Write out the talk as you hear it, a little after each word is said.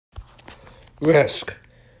Risk.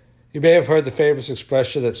 You may have heard the famous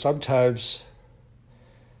expression that sometimes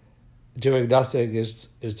doing nothing is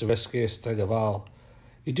the riskiest thing of all.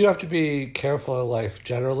 You do have to be careful in life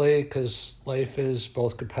generally because life is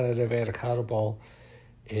both competitive and accountable.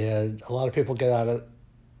 And a lot of people get out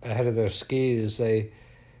ahead of their skis. They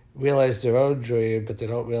realize their own dream, but they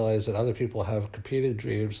don't realize that other people have competing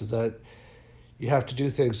dreams and that you have to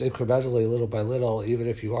do things incrementally, little by little, even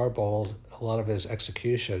if you are bold. A lot of it is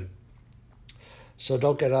execution. So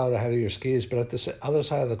don't get out ahead of your skis. But at the other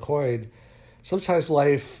side of the coin, sometimes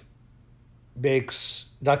life makes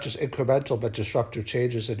not just incremental but disruptive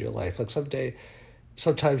changes in your life. Like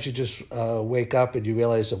sometimes you just wake up and you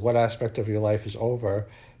realize that one aspect of your life is over.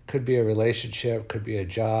 Could be a relationship, could be a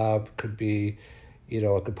job, could be,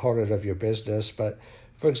 a component of your business. But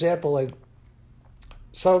for example, like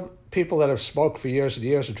some people that have smoked for years and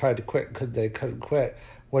years and tried to quit, they couldn't quit.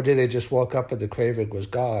 One day they just woke up and the craving was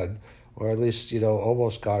gone, or at least,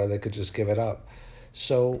 almost gone, and they could just give it up.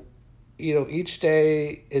 So, each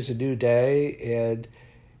day is a new day. And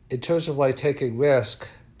in terms of like taking risk,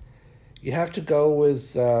 you have to go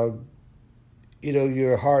with,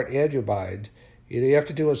 your heart and your mind. You have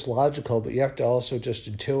to do what's logical, but you have to also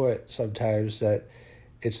just intuit sometimes that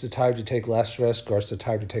it's the time to take less risk or it's the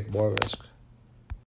time to take more risk.